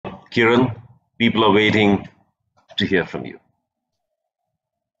Kiran, people are waiting to hear from you.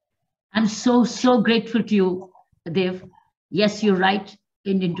 I'm so grateful to you, Dev. Yes, you're right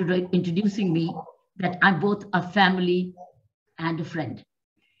in introducing me that I'm both a family and a friend.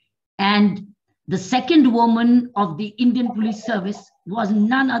 And the second woman of the Indian Police Service was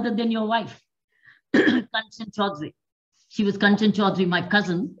none other than your wife, Kanchan Chaudhary. She was Kanchan Chaudhary, my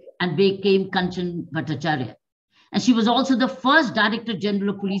cousin, and became Kanchan Bhattacharya. And she was also the first Director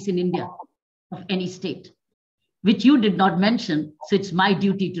General of Police in India of any state, which you did not mention. So it's my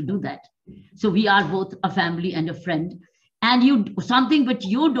duty to do that. So we are both a family and a friend. And something which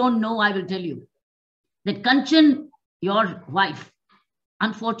you don't know, I will tell you, that Kanchan, your wife,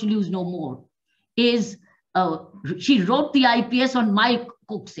 unfortunately who's no more, she wrote the IPS on my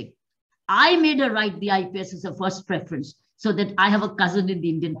coaxing. I made her write the IPS as her first preference so that I have a cousin in the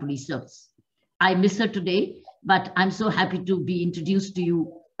Indian Police Service. I miss her today, but I'm so happy to be introduced to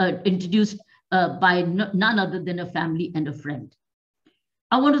you, by none other than a family and a friend.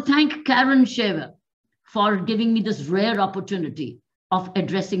 I want to thank Karen Shaver for giving me this rare opportunity of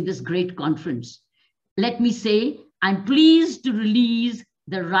addressing this great conference. Let me say, I'm pleased to release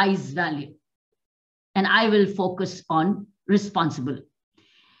the RISE value, and I will focus on responsible.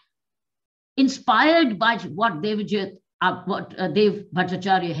 Inspired by what Dev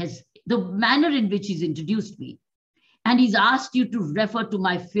Bhattacharya has, the manner in which he's introduced me, and he's asked you to refer to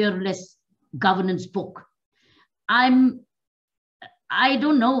my Fearless Governance book. I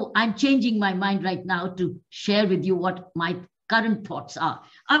don't know, I'm changing my mind right now to share with you what my current thoughts are.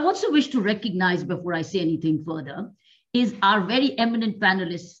 I also wish to recognize, before I say anything further, is our very eminent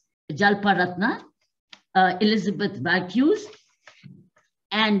panelists, Jalpa Ratna, Elizabeth Valcuse,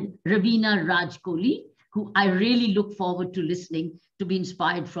 and Ravina Raj Kohli, who I really look forward to listening to be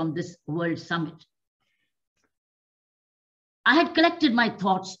inspired from this World Summit. I had collected my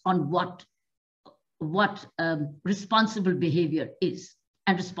thoughts on what responsible behavior is,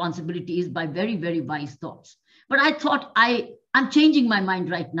 and responsibility is, by very, very wise thoughts. But I thought I'm changing my mind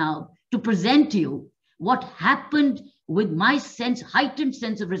right now to present to you what happened with my heightened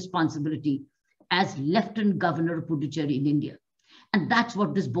sense of responsibility as Lieutenant Governor of Puducherry in India. And that's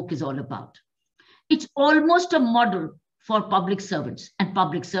what this book is all about. It's almost a model for public servants and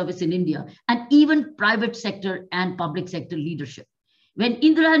public service in India, and even private sector and public sector leadership. When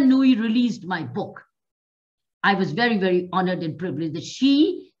Indira Nui released my book, I was very, very honored and privileged that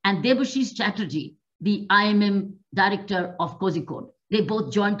she and Debashish Chatterjee, the IMM director of Kozhikode, they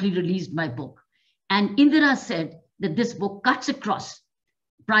both jointly released my book. And Indira said that this book cuts across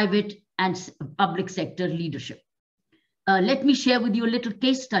private and public sector leadership. Let me share with you a little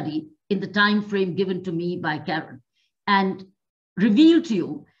case study in the time frame given to me by Karen, and reveal to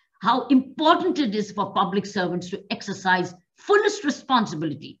you how important it is for public servants to exercise fullest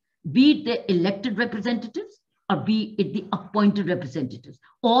responsibility, be it the elected representatives or be it the appointed representatives,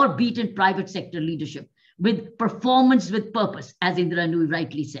 or be it in private sector leadership, with performance with purpose, as Indira Nui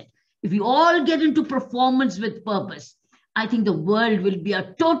rightly said. If you all get into performance with purpose, I think the world will be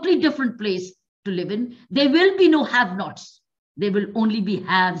a totally different place to live in. There will be no have-nots. There will only be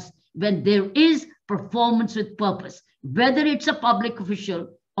haves when there is performance with purpose, whether it's a public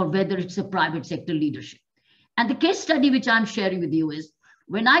official or whether it's a private sector leadership. And the case study which I'm sharing with you is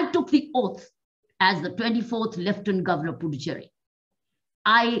when I took the oath as the 24th Lieutenant Governor of Puducherry,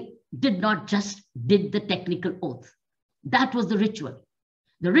 I did not just did the technical oath. That was the ritual.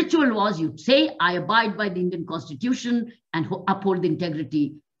 The ritual was you say, I abide by the Indian Constitution and uphold the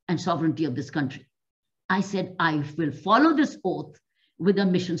integrity and sovereignty of this country. I said, I will follow this oath with a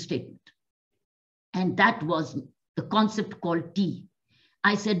mission statement. And that was the concept called T.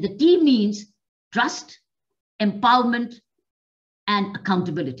 I said the T means trust, empowerment, and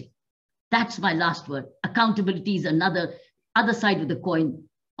accountability. That's my last word. Accountability is another other side of the coin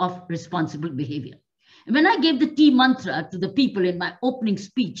of responsible behavior. And when I gave the T mantra to the people in my opening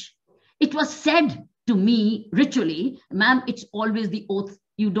speech, it was said to me ritually, ma'am, it's always the oath.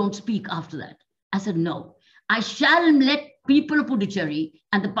 You don't speak after that. I said, no, I shall let people of Puducherry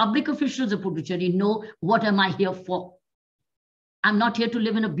and the public officials of Puducherry know what am I here for. I'm not here to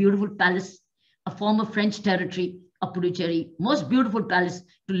live in a beautiful palace, a former French territory of Puducherry, most beautiful palace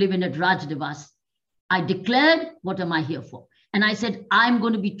to live in at Raj Nivas. I declared, what am I here for? And I said, I'm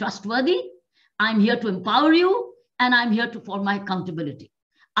going to be trustworthy. I'm here to empower you, and I'm here for my accountability.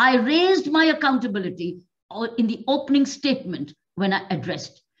 I raised my accountability in the opening statement when I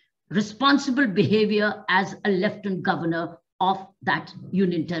addressed responsible behavior as a Lieutenant Governor of that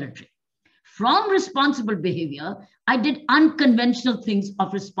Union Territory. From responsible behavior, I did unconventional things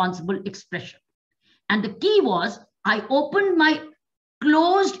of responsible expression. And the key was, I opened my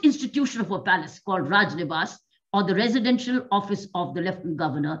closed institution of a palace called Raj Nivas, or the residential office of the Lieutenant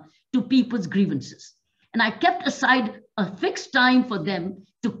Governor, to people's grievances. And I kept aside a fixed time for them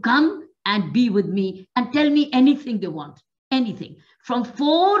to come and be with me and tell me anything they want, anything. From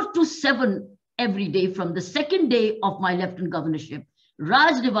 4 to 7 every day, from the second day of my Lieutenant Governorship,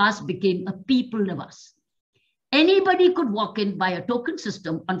 Raj Nivas became a people Nivas. Anybody could walk in by a token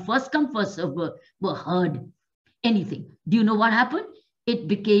system on first come, first serve, were heard. Anything. Do you know what happened?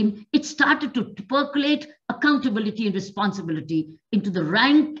 It started to percolate accountability and responsibility into the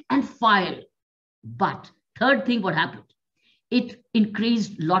rank and file. But third thing, what happened? It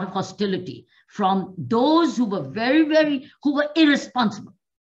increased a lot of hostility from those who were who were irresponsible.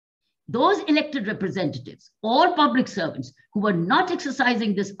 Those elected representatives or public servants who were not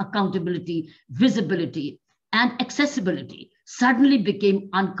exercising this accountability, visibility, and accessibility suddenly became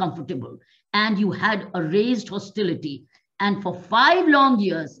uncomfortable, and you had a raised hostility. And for 5 long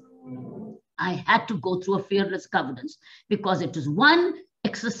years, I had to go through a fearless governance, because it was one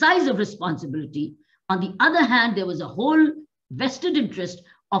exercise of responsibility. On the other hand, there was a whole vested interest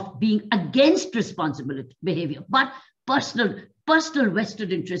of being against responsibility behavior, but personal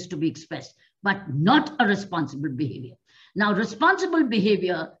vested interest to be expressed, but not a responsible behavior. Now, responsible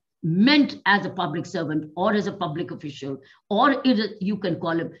behavior meant as a public servant or as a public official, or you can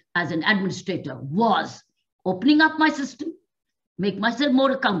call him as an administrator, was opening up my system, make myself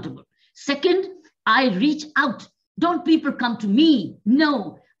more accountable. Second, I reach out. Don't people come to me?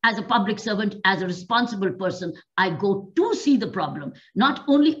 No. As a public servant, as a responsible person, I go to see the problem, not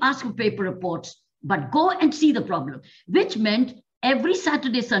only ask for paper reports, but go and see the problem, which meant every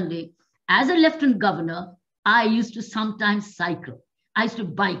Saturday, Sunday, as a Lieutenant Governor, I used to sometimes cycle. I used to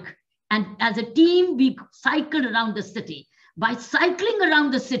bike. And as a team, we cycled around the city. By cycling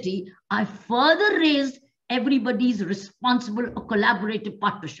around the city, I further raised everybody's responsible or collaborative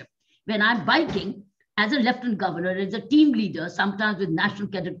partnership. When I'm biking, as a Lieutenant Governor, as a team leader, sometimes with National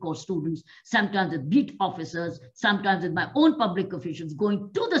Cadet Corps students, sometimes with beat officers, sometimes with my own public officials,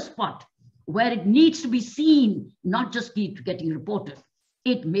 going to the spot where it needs to be seen, not just keep getting reported.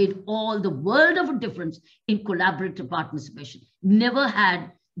 It made all the world of a difference in collaborative participation. Never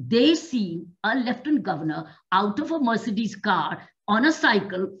had they seen a Lieutenant Governor out of a Mercedes car on a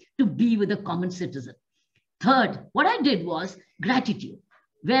cycle to be with a common citizen. Third, what I did was gratitude,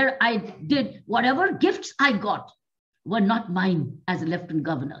 where I did whatever gifts I got were not mine as a Lieutenant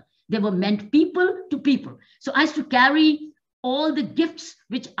Governor. They were meant people to people. So I used to carry all the gifts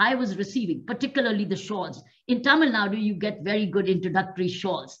which I was receiving, particularly the shawls. In Tamil Nadu, you get very good introductory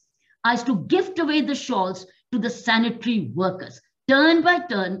shawls. I used to gift away the shawls to the sanitary workers, turn by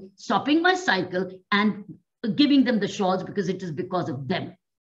turn, stopping my cycle and giving them the shawls, because it is because of them.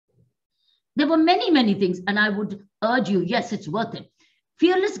 There were many, many things, and I would urge you, yes, it's worth it.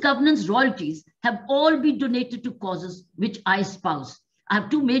 Fearless governance royalties have all been donated to causes which I espouse. I have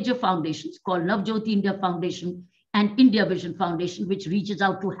 2 major foundations called Navjyoti India Foundation and India Vision Foundation, which reaches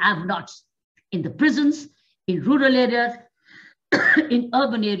out to have-nots in the prisons, in rural areas, in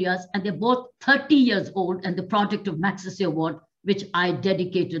urban areas, and they're both 30 years old, and the project of Magsaysay Award, which I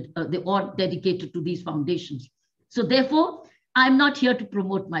dedicated, the award dedicated to these foundations. So therefore, I'm not here to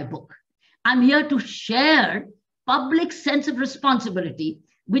promote my book. I'm here to share public sense of responsibility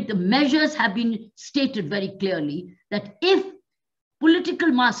with the measures have been stated very clearly that if political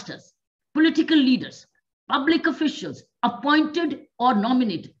masters, political leaders, public officials, appointed or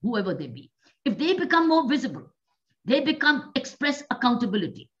nominated, whoever they be, if they become more visible, they express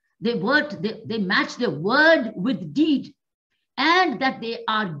accountability, they match their word with deed, and that they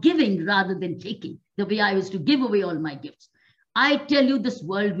are giving rather than taking, the way I used to give away all my gifts. I tell you, this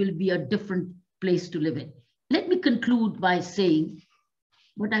world will be a different place to live in. Let me conclude by saying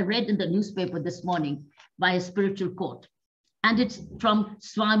what I read in the newspaper this morning by a spiritual quote, and it's from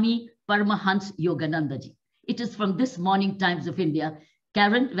Swami Paramahansa Yoganandaji. It is from this Morning Times of India.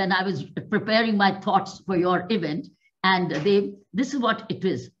 Karen, when I was preparing my thoughts for your event, and this is what it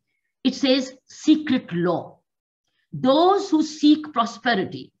is. It says, secret law. Those who seek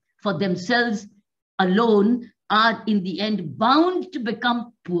prosperity for themselves alone are in the end bound to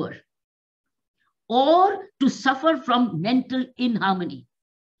become poor or to suffer from mental inharmony.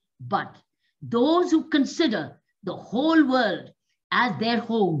 But those who consider the whole world as their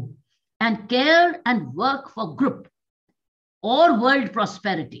home and care and work for group or world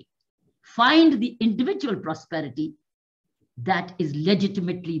prosperity find the individual prosperity that is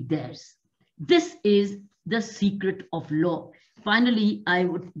legitimately theirs. This is the secret of law. Finally, I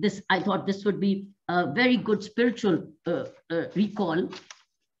thought this would be a very good spiritual recall,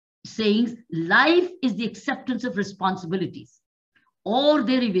 saying life is the acceptance of responsibilities. or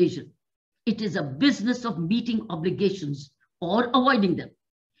their evasion. It is a business of meeting obligations or avoiding them.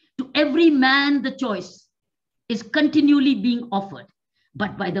 To every man, the choice is continually being offered,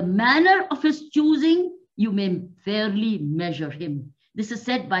 but by the manner of his choosing, you may fairly measure him. This is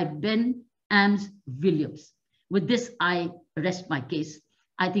said by Ben Ames Williams. With this, I rest my case.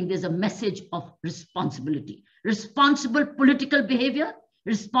 I think there's a message of responsibility, responsible political behavior,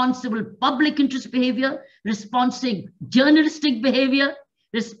 responsible public interest behavior, responsible journalistic behavior,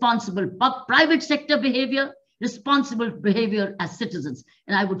 responsible private sector behavior, responsible behavior as citizens.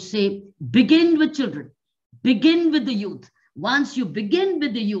 And I would say, begin with children, begin with the youth. Once you begin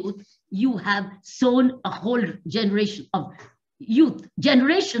with the youth, you have sown a whole generation of youth,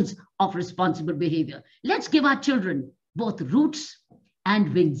 generations of responsible behavior. Let's give our children both roots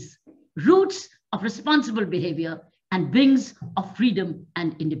and wings, roots of responsible behavior and wings of freedom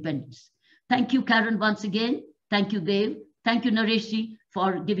and independence. Thank you, Kiran, once again. Thank you, Dev. Thank you, Nareshji,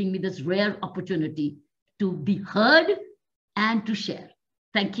 for giving me this rare opportunity to be heard and to share.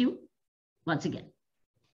 Thank you once again.